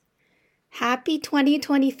Happy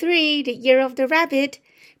 2023, the year of the rabbit,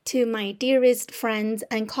 to my dearest friends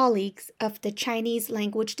and colleagues of the Chinese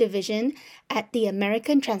Language Division at the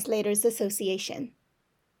American Translators Association.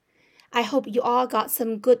 I hope you all got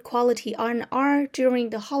some good quality R&R during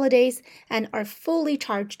the holidays and are fully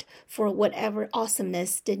charged for whatever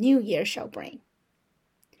awesomeness the new year shall bring.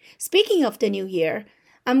 Speaking of the new year,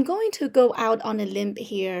 I'm going to go out on a limb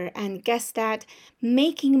here and guess that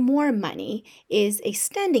making more money is a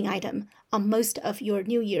standing item on most of your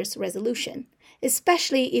New Year's resolution,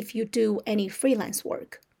 especially if you do any freelance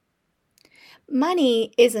work.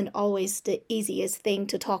 Money isn't always the easiest thing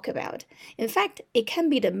to talk about. In fact, it can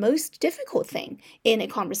be the most difficult thing in a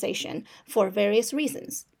conversation for various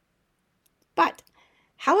reasons. But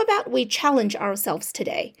how about we challenge ourselves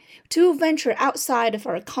today to venture outside of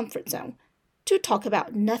our comfort zone to talk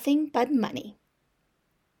about nothing but money?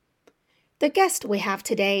 The guest we have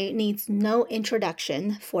today needs no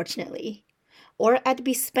introduction, fortunately, or I'd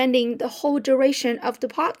be spending the whole duration of the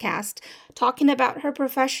podcast talking about her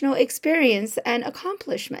professional experience and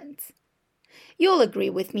accomplishments. You'll agree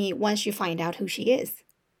with me once you find out who she is.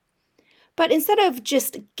 But instead of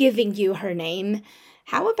just giving you her name,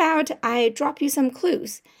 how about I drop you some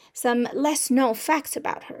clues, some less-known facts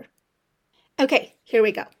about her? Okay, here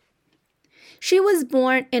we go. She was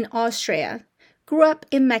born in Austria, grew up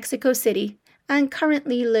in Mexico City, and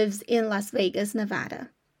currently lives in Las Vegas, Nevada.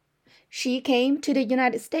 She came to the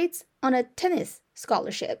United States on a tennis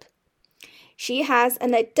scholarship. She has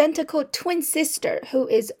an identical twin sister who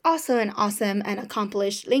is also an awesome and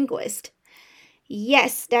accomplished linguist.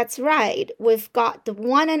 Yes, that's right. We've got the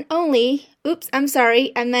one and only,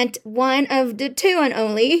 I meant one of the two and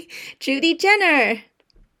only, Judy Jenner.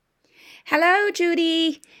 Hello,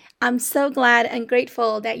 Judy. I'm so glad and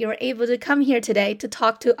grateful that you're able to come here today to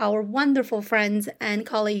talk to our wonderful friends and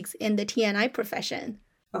colleagues in the T&I profession.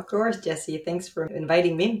 Of course, Jessie. Thanks for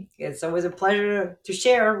inviting me. It's always a pleasure to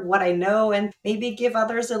share what I know and maybe give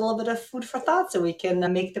others a little bit of food for thought so we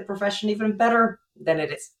can make the profession even better than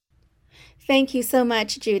it is. Thank you so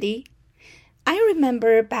much, Judy. I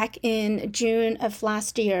remember back in June of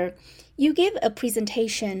last year, you gave a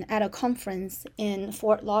presentation at a conference in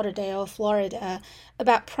Fort Lauderdale, Florida,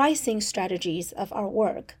 about pricing strategies of our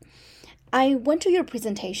work. I went to your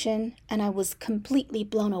presentation and I was completely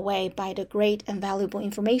blown away by the great and valuable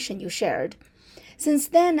information you shared. Since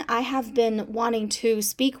then, I have been wanting to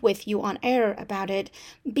speak with you on air about it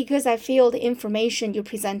because I feel the information you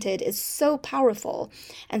presented is so powerful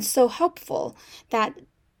and so helpful that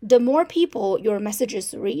the more people your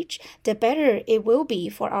messages reach, the better it will be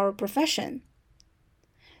for our profession.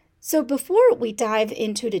 So before we dive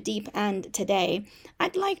into the deep end today,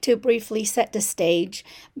 I'd like to briefly set the stage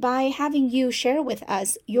by having you share with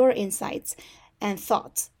us your insights and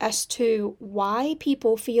thoughts as to why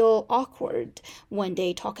people feel awkward when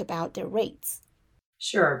they talk about their rates.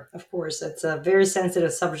 Sure, of course. It's a very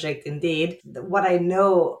sensitive subject indeed. What I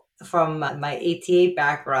know from my ATA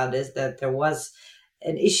background is that there was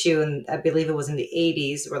an issue, and I believe it was in the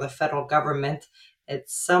 80s, where the federal government at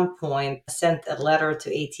some point sent a letter to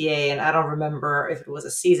ATA, and I don't remember if it was a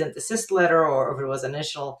cease and desist letter or if it was an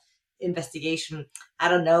initial investigation. I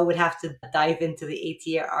don't know. We'd have to dive into the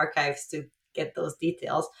ATA archives to get those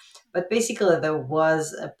details. But basically, there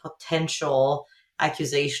was a potential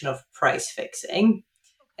accusation of price fixing.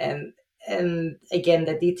 And again,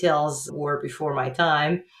 the details were before my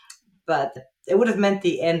time, but it would have meant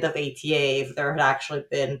the end of ATA if there had actually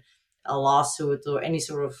been a lawsuit or any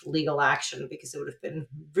sort of legal action, because it would have been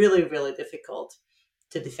really, really difficult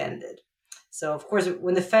to defend it. So, of course,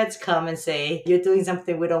 when the feds come and say, you're doing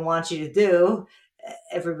something we don't want you to do,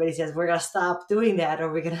 everybody says, we're going to stop doing that,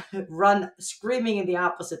 or we're going to run screaming in the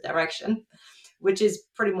opposite direction, which is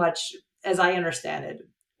pretty much, as I understand it,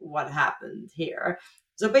 what happened here.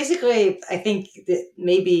 So basically, I think that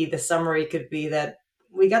maybe the summary could be that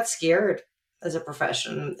we got scared as a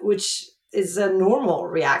profession, which is a normal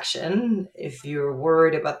reaction if you're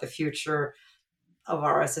worried about the future of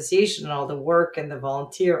our association and all the work and the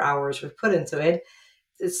volunteer hours we've put into it.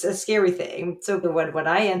 It's a scary thing. So when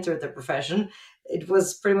I entered the profession, it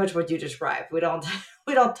was pretty much what you described. We don't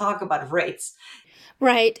talk about rates.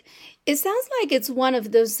 Right. It sounds like it's one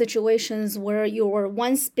of those situations where you were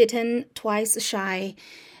once bitten, twice shy.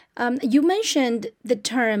 You mentioned the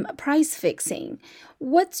term price fixing.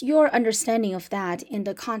 What's your understanding of that in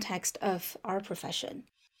the context of our profession?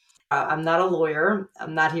 I'm not a lawyer.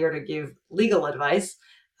 I'm not here to give legal advice.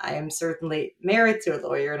 I am certainly married to a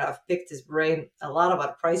lawyer, and I've picked his brain a lot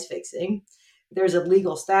about price fixing. There's a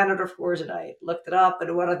legal standard, of course, and I looked it up.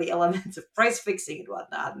 And what are the elements of price fixing and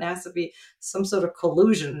whatnot? And there has to be some sort of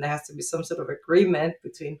collusion. There has to be some sort of agreement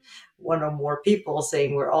between one or more people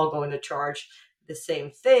saying we're all going to charge the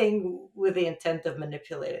same thing with the intent of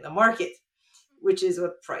manipulating the market, which is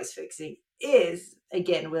what price fixing is,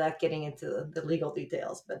 again, without getting into the legal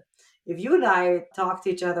details. But if you and I talk to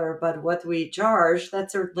each other about what we charge,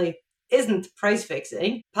 that certainly isn't price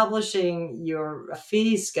fixing. Publishing your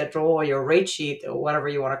fee schedule or your rate sheet or whatever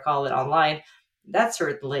you want to call it online, that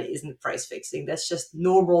certainly isn't price fixing. That's just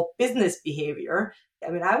normal business behavior. I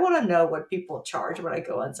mean, I want to know what people charge when I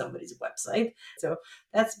go on somebody's website. So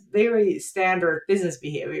that's very standard business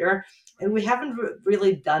behavior. And we haven't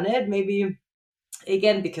really done it. Maybe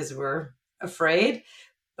again because we're afraid.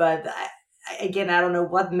 But again, I don't know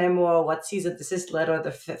what memo or what cease and desist letter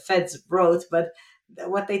the feds wrote, but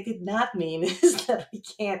what they did not mean is that we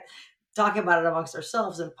can't talk about it amongst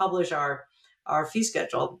ourselves and publish our fee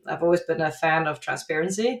schedule. I've always been a fan of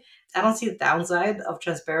transparency. I don't see the downside of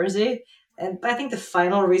transparency. And I think the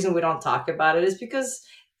final reason we don't talk about it is because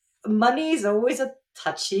money is always a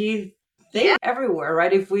touchy thing everywhere,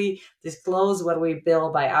 right? If we disclose what we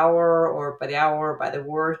bill by hour or by the hour, by the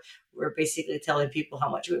word, we're basically telling people how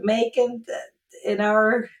much we make. And in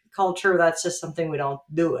our culture, that's just something we don't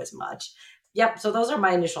do as much. Yep. So those are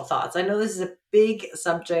my initial thoughts. I know this is a big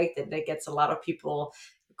subject and it gets a lot of people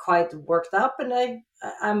quite worked up, and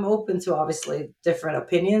I'm open to obviously different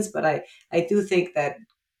opinions, but I do think that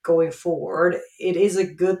going forward, it is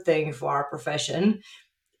a good thing for our profession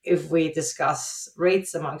if we discuss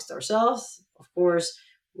rates amongst ourselves, of course,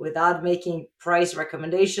 without making price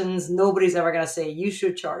recommendations. Nobody's ever going to say you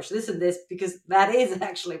should charge this and this, because that is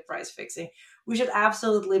actually price fixing. We should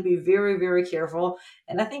absolutely be very, very careful.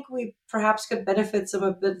 And I think we perhaps could benefit some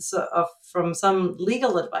a bit from some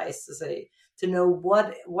legal advice to say, to know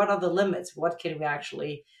what are the limits, what can we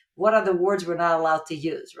actually, what are the words we're not allowed to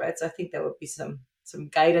use, right? So I think that would be some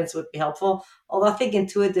guidance would be helpful. Although I think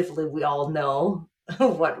intuitively we all know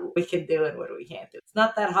what we can do and what we can't do. It's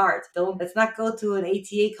not that hard. Let's not go to an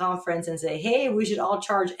ATA conference and say, hey, we should all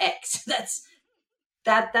charge X.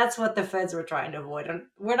 That's what the feds were trying to avoid. And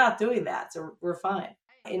we're not doing that. So we're fine,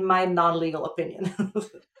 in my non-legal opinion.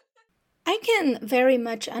 I can very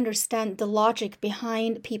much understand the logic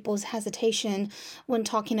behind people's hesitation when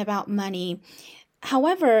talking about money.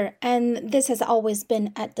 However, and this has always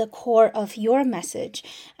been at the core of your message,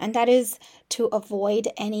 and that is to avoid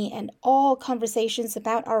any and all conversations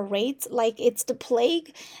about our rates like it's the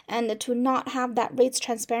plague, and to not have that rates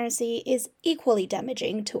transparency is equally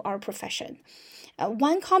damaging to our profession.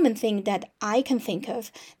 One common thing that I can think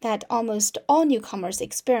of that almost all newcomers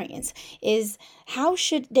experience is how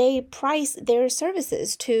should they price their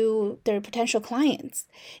services to their potential clients?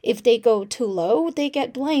 If they go too low, they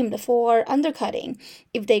get blamed for undercutting.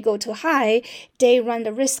 If they go too high, they run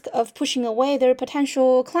the risk of pushing away their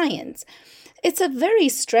potential clients. It's a very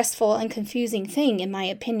stressful and confusing thing, in my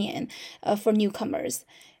opinion, for newcomers.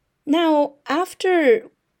 Now,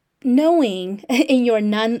 after knowing, in your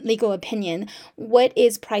non-legal opinion, what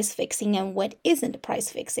is price fixing and what isn't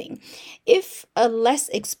price fixing, if a less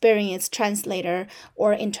experienced translator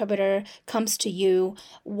or interpreter comes to you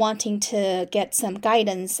wanting to get some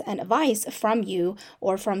guidance and advice from you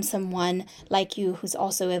or from someone like you who's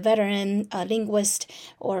also a veteran, a linguist,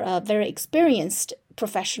 or a very experienced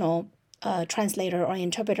professional translator or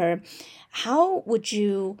interpreter, how would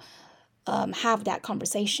you have that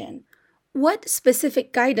conversation? What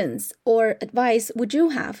specific guidance or advice would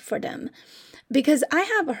you have for them? Because I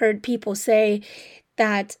have heard people say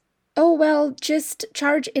that, oh, well, just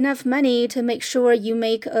charge enough money to make sure you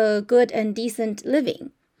make a good and decent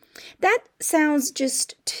living. That sounds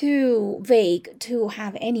just too vague to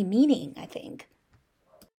have any meaning, I think.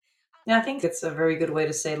 Yeah, I think it's a very good way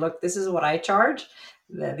to say, look, this is what I charge.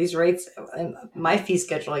 These rates, and my fee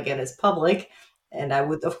schedule again is public. And I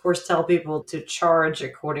would, of course, tell people to charge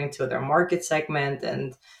according to their market segment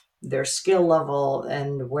and their skill level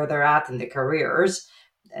and where they're at in their careers,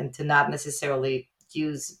 and to not necessarily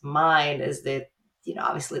use mine as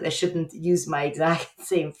obviously they shouldn't use my exact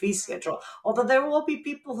same fee schedule. Although there will be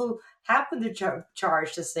people who happen to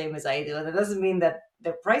charge the same as I do. And it doesn't mean that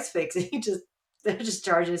they're price fixing, just they're just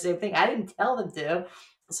charging the same thing. I didn't tell them to.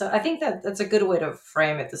 So I think that that's a good way to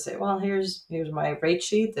frame it, to say, well, here's my rate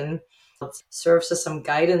sheet, and it serves as some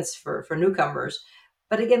guidance for newcomers.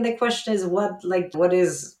 But again, the question is what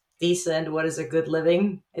is decent, what is a good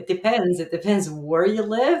living? It depends. It depends where you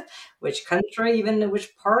live, which country, even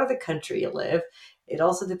which part of the country you live. It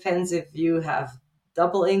also depends if you have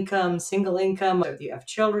double income, single income, or if you have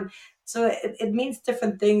children. So it means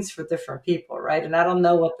different things for different people, right? And I don't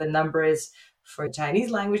know what the number is for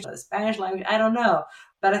Chinese language, the Spanish language. I don't know.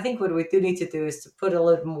 But I think what we do need to do is to put a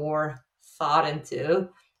little more thought into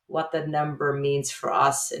what the number means for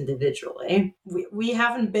us individually. We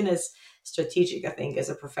haven't been as strategic, I think, as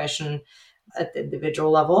a profession at the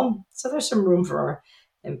individual level. So there's some room for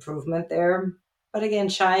improvement there. But again,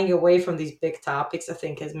 shying away from these big topics, I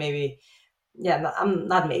think, has maybe, yeah, I'm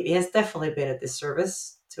not maybe, has definitely been a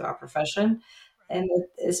disservice to our profession. And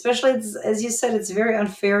especially, as you said, it's very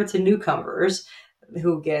unfair to newcomers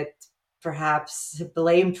who get perhaps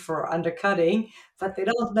blamed for undercutting, but they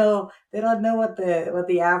don't know what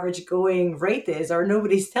the average going rate is, or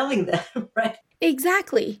nobody's telling them, right?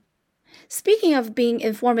 Exactly. Speaking of being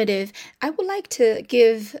informative, I would like to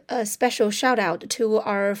give a special shout out to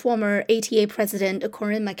our former ATA president,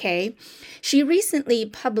 Corinne McKay. She recently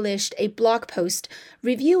published a blog post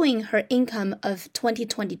reviewing her income of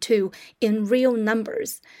 2022 in real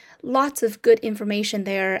numbers. Lots of good information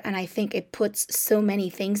there, and I think it puts so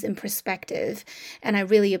many things in perspective. And I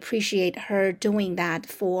really appreciate her doing that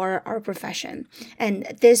for our profession.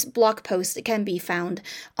 And this blog post can be found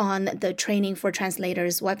on the Training for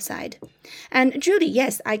Translators website. And Judy,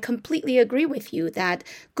 yes, I completely agree with you that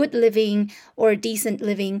good living or decent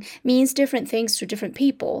living means different things to different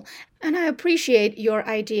people. And I appreciate your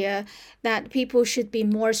idea that people should be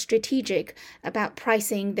more strategic about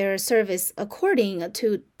pricing their service according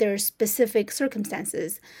to their specific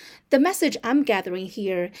circumstances. The message I'm gathering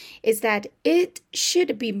here is that it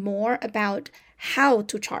should be more about how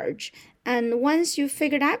to charge. And once you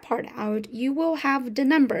figure that part out, you will have the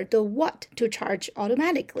number, the what to charge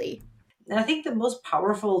automatically. And I think the most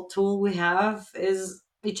powerful tool we have is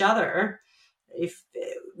each other. If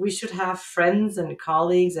we should have friends and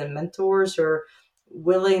colleagues and mentors who are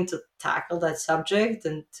willing to tackle that subject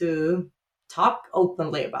and to talk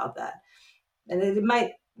openly about that. And it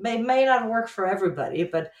may not work for everybody,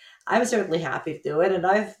 but I'm certainly happy to do it. And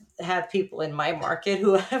I've had people in my market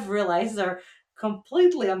who I've realized are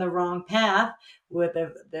completely on the wrong path with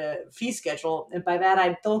the fee schedule. And by that,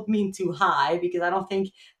 I don't mean too high, because I don't think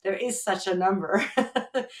there is such a number.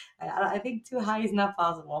 I think too high is not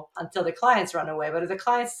possible until the clients run away. But if the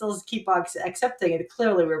clients still keep on accepting it,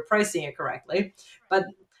 clearly we're pricing it correctly. But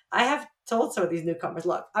I have told some of these newcomers,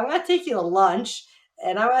 look, I'm going to take you to lunch,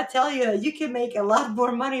 and I want to tell you that you can make a lot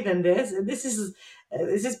more money than this. And this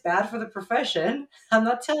is bad for the profession. I'm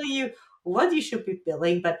not telling you what you should be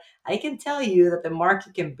billing, but I can tell you that the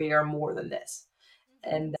market can bear more than this.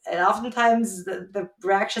 And oftentimes the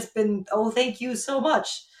reaction has been, oh, thank you so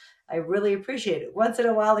much. I really appreciate it. Once in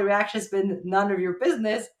a while, the reaction has been none of your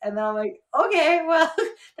business. And then I'm like, okay, well,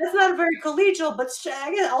 that's not very collegial, but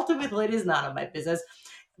I guess ultimately it is none of my business.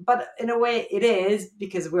 But in a way, it is,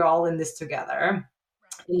 because we're all in this together.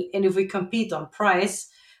 And if we compete on price,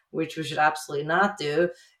 which we should absolutely not do,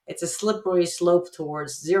 it's a slippery slope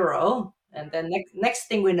towards zero. And then next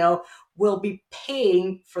thing we know, we'll be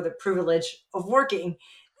paying for the privilege of working.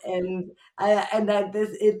 And that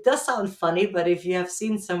it does sound funny, but if you have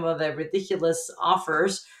seen some of the ridiculous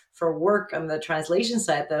offers for work on the translation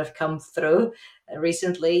side that have come through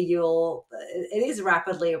recently, it is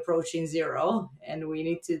rapidly approaching zero, and we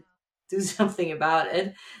need to do something about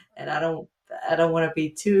it. And I don't want to be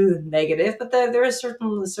too negative, but there is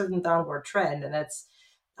certain downward trend, and that's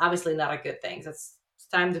obviously not a good thing. So it's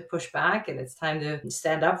time to push back, and it's time to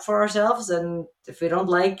stand up for ourselves. And if we don't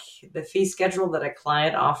like the fee schedule that a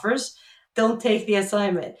client offers, don't take the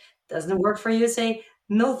assignment. Doesn't it work for you? Say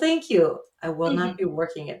no, thank you. I will not be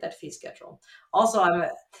working at that fee schedule. Also,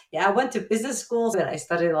 I went to business schools and I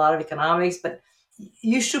studied a lot of economics, but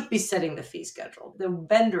you should be setting the fee schedule. The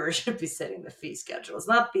vendor should be setting the fee schedule. It's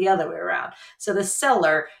not the other way around. So the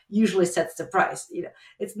seller usually sets the price.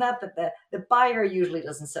 It's not that the buyer usually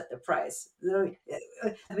doesn't set the price. So,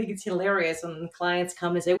 I think it's hilarious when clients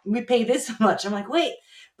come and say, we pay this much. I'm like, wait,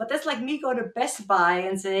 but that's like me going to Best Buy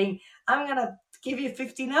and saying, I'm going to give you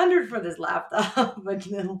 $1,500 for this laptop. But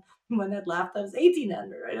when that laptop is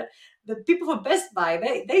 $1,800, right? The people from Best Buy,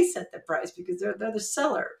 they set the price because they're the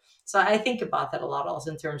seller. So I think about that a lot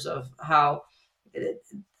also in terms of how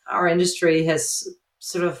our industry has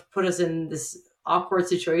sort of put us in this awkward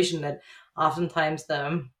situation that oftentimes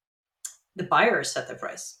the buyers set the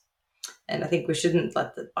price. And I think we shouldn't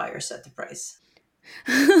let the buyer set the price.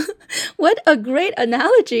 What a great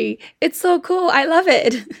analogy. It's so cool. I love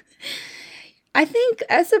it. I think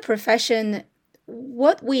as a profession,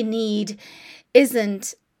 what we need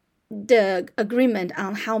isn't the agreement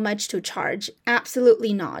on how much to charge.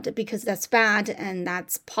 Absolutely not, because that's bad and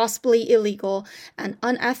that's possibly illegal and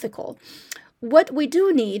unethical. What we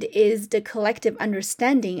do need is the collective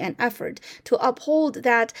understanding and effort to uphold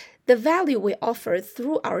that The value we offer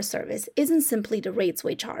through our service isn't simply the rates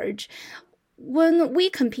we charge. When we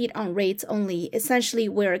compete on rates only, essentially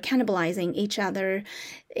we're cannibalizing each other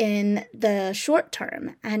in the short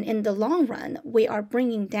term, and in the long run, we are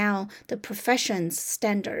bringing down the profession's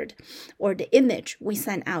standard or the image we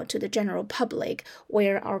send out to the general public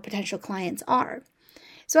where our potential clients are.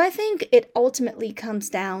 So I think it ultimately comes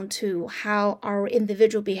down to how our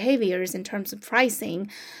individual behaviors in terms of pricing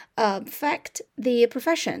affect the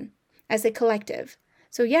profession as a collective.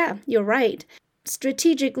 So yeah, you're right.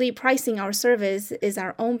 Strategically pricing our service is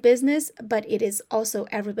our own business, but it is also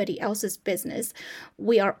everybody else's business.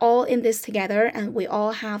 We are all in this together, and we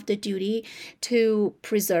all have the duty to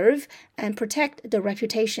preserve and protect the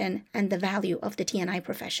reputation and the value of the TNI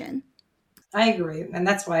profession. I agree. And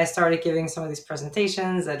that's why I started giving some of these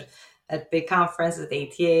presentations at big conferences, at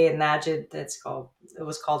ATA and NAGID. It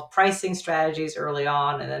was called pricing strategies early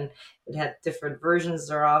on. And then it had different versions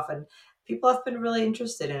thereof. And people have been really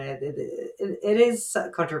interested in it. It is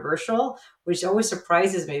controversial, which always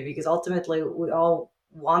surprises me because ultimately we all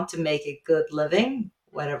want to make a good living,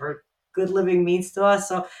 whatever good living means to us.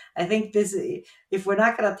 So I think if we're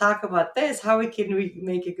not going to talk about this, how can we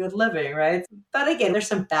make a good living, right? But again, there's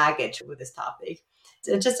some baggage with this topic.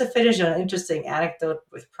 Just to finish on an interesting anecdote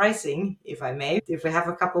with pricing, if I may, if we have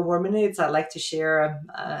a couple more minutes, I'd like to share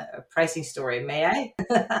a pricing story. May I?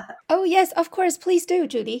 Oh, yes, of course. Please do,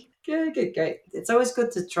 Judy. Good, good, great. It's always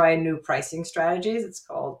good to try new pricing strategies.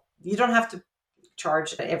 You don't have to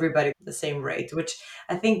charge everybody the same rate, which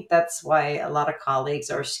I think that's why a lot of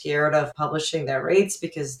colleagues are scared of publishing their rates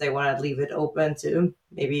because they want to leave it open to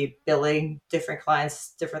maybe billing different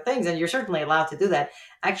clients different things. And you're certainly allowed to do that.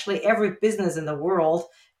 Actually, every business in the world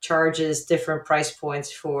charges different price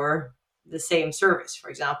points for the same service.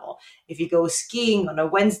 For example, if you go skiing on a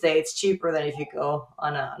Wednesday, it's cheaper than if you go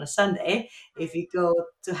on a Sunday. If you go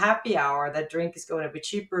to happy hour, that drink is going to be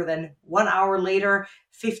cheaper than 1 hour later,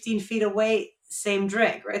 15 feet away, same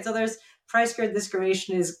drink, right? So there's price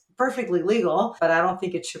discrimination is perfectly legal, but I don't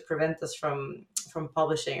think it should prevent us from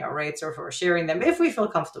publishing our rates or for sharing them if we feel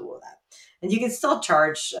comfortable with that. And you can still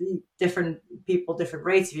charge different people different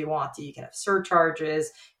rates if you want to. You can have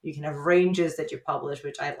surcharges, you can have ranges that you publish,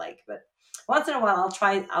 which I like. But once in a while, I'll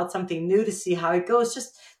try out something new to see how it goes,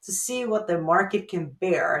 just to see what the market can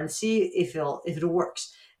bear and see if it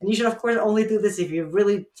works. And you should, of course, only do this if you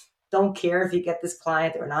really don't care if you get this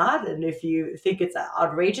client or not. And if you think it's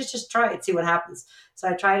outrageous, just try it, see what happens. So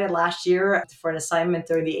I tried it last year for an assignment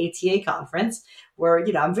during the ATA conference where,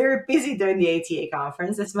 I'm very busy during the ATA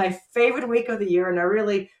conference. It's my favorite week of the year. And I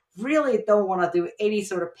really, really don't want to do any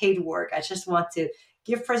sort of paid work. I just want to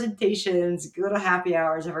give presentations, go to happy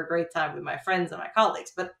hours, have a great time with my friends and my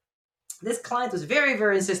colleagues. But this client was very,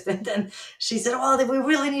 very insistent. And she said, well, we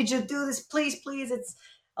really need you to do this. Please, please. It's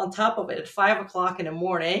on top of it at 5 o'clock in the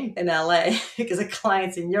morning in LA because the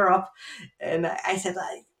client's in Europe. And I said,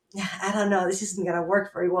 I don't know, this isn't going to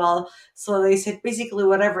work very well. So they said, basically,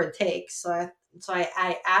 whatever it takes. So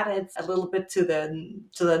I added a little bit to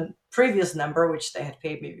the previous number, which they had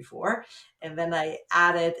paid me before. And then I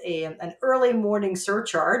added an early morning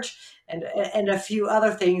surcharge and a few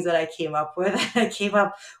other things that I came up with. I came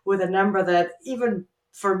up with a number that even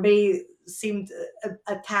for me seemed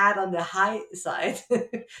a tad on the high side.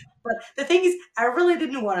 But the thing is, I really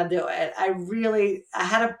didn't want to do it. I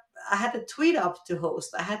had a tweet up to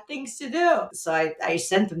host. I had things to do. So I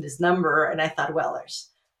sent them this number and I thought, well,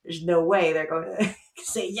 there's no way they're going to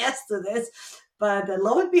say yes to this. But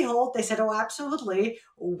lo and behold, they said, oh, absolutely.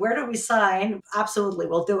 Where do we sign? Absolutely,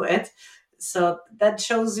 we'll do it. So that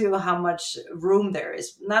shows you how much room there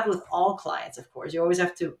is. Not with all clients, of course. You always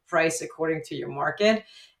have to price according to your market.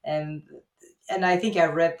 And I think I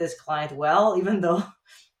read this client well, even though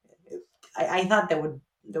I thought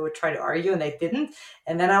they would try to argue and they didn't.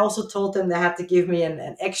 And then I also told them they had to give me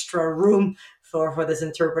an extra room for this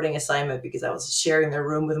interpreting assignment because I was sharing the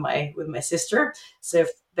room with my sister. So if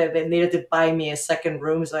they needed to buy me a second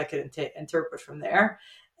room so I could interpret from there.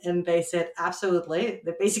 And they said, absolutely.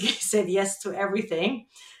 They basically said yes to everything.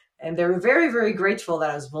 And they were very, very grateful that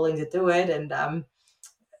I was willing to do it. And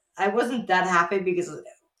I wasn't that happy because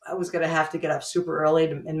I was going to have to get up super early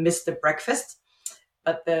and miss the breakfast.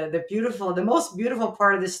 But the most beautiful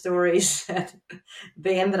part of the story is that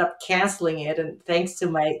they ended up canceling it. And thanks to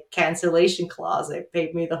my cancellation clause, they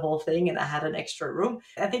paid me the whole thing and I had an extra room.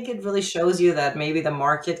 I think it really shows you that maybe the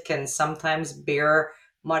market can sometimes bear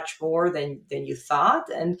much more than you thought.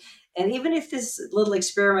 And even if this little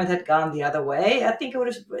experiment had gone the other way, I think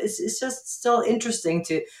it's just still interesting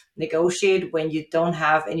to negotiate when you don't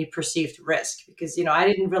have any perceived risk, because I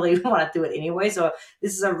didn't really want to do it anyway. So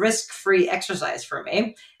this is a risk-free exercise for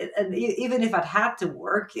me. And even if I'd had to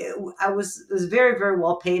work, it was very, very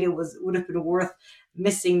well paid. Would have been worth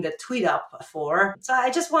missing the tweet up for. So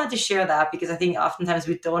I just wanted to share that, because I think oftentimes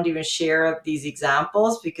we don't even share these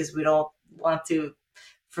examples because we don't want to,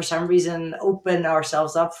 for some reason, open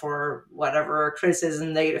ourselves up for whatever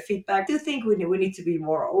criticism, negative feedback. I do think we need to be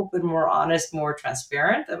more open, more honest, more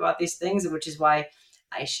transparent about these things, which is why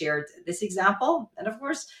I shared this example. And of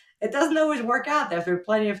course, it doesn't always work out. There are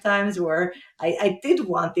plenty of times where I did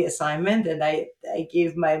want the assignment and I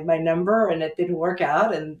gave my number and it didn't work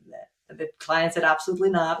out. And the client said absolutely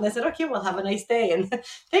not. And I said, okay, well, have a nice day. And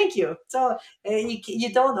thank you. So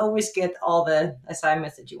you don't always get all the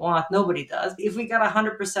assignments that you want. Nobody does. If we got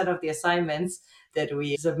 100% of the assignments that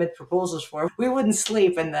we submit proposals for, we wouldn't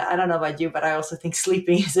sleep. And I don't know about you, but I also think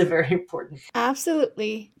sleeping is a very important.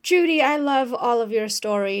 Absolutely. Judy, I love all of your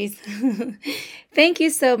stories. Thank you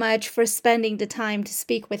so much for spending the time to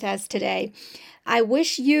speak with us today. I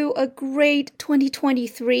wish you a great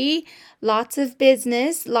 2023, lots of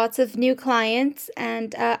business, lots of new clients,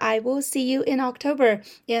 and I will see you in October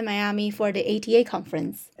in Miami for the ATA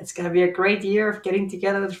conference. It's going to be a great year of getting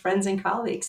together with friends and colleagues.